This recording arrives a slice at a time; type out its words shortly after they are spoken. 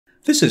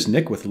This is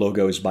Nick with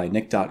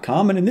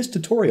logosbynick.com, and in this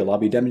tutorial I'll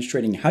be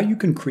demonstrating how you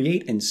can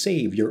create and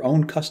save your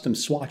own custom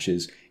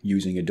swatches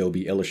using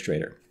Adobe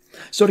Illustrator.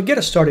 So to get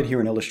us started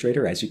here in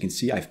Illustrator, as you can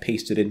see, I've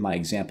pasted in my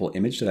example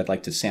image that I'd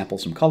like to sample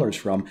some colors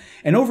from,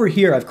 and over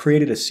here I've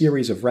created a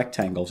series of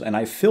rectangles and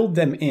I've filled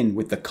them in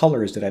with the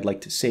colors that I'd like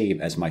to save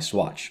as my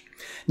swatch.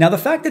 Now the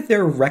fact that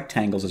they're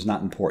rectangles is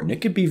not important. It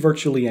could be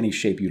virtually any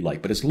shape you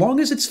like, but as long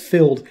as it's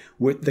filled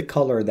with the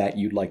color that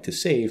you'd like to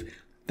save,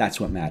 that's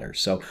what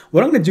matters. So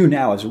what I'm going to do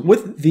now is,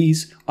 with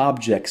these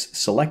objects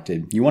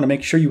selected, you want to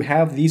make sure you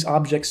have these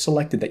objects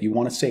selected that you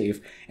want to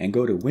save, and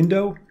go to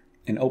Window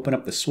and open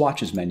up the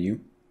Swatches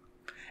menu.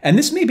 And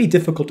this may be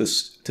difficult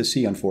to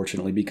see,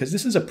 unfortunately, because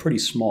this is a pretty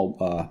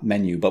small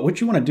menu. But what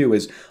you want to do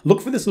is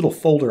look for this little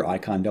folder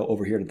icon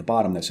over here at the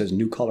bottom that says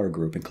New Color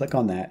Group, and click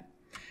on that.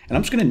 And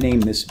I'm just going to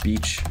name this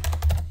Beach.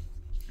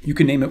 You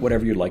can name it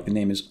whatever you like. The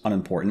name is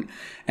unimportant.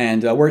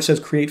 And where it says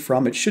Create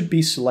From, it should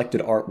be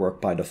Selected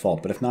Artwork by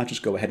default. But if not,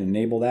 just go ahead and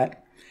enable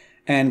that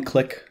and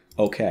click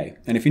OK.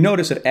 And if you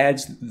notice, it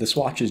adds the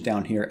swatches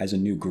down here as a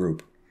new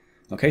group.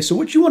 Okay, so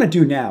what you want to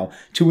do now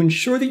to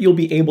ensure that you'll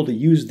be able to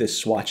use this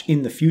swatch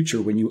in the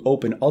future when you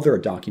open other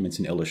documents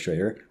in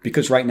Illustrator,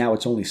 because right now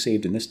it's only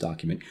saved in this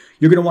document,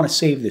 you're going to want to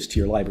save this to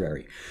your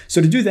library.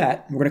 So to do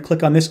that, we're going to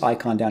click on this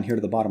icon down here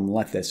to the bottom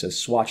left that says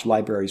Swatch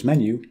Libraries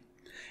menu.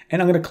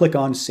 And I'm going to click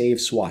on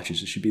Save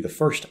Swatches. It should be the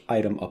first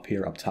item up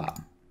here up top.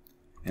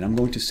 And I'm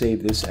going to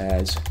save this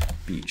as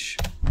Beach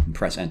and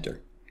press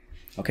Enter.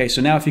 Okay,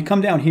 so now if you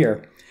come down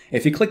here,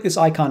 if you click this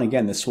icon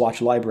again, the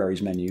Swatch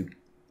Libraries menu,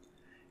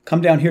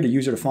 come down here to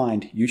User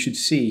Defined, you should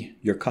see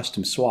your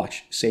custom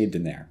swatch saved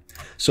in there.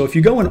 So if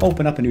you go and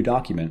open up a new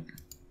document,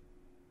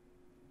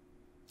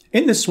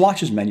 in the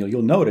Swatches menu,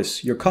 you'll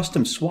notice your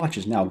custom swatch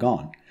is now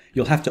gone.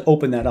 You'll have to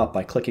open that up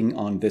by clicking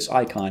on this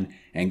icon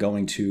and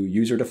going to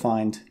User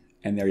Defined.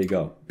 And there you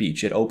go,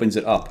 Beach. It opens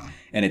it up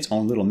in its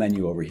own little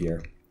menu over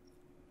here.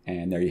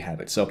 And there you have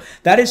it. So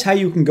that is how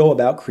you can go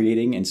about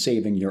creating and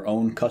saving your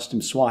own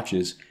custom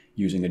swatches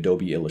using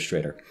Adobe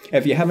Illustrator.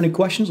 If you have any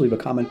questions, leave a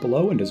comment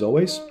below. And as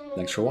always,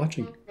 thanks for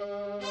watching.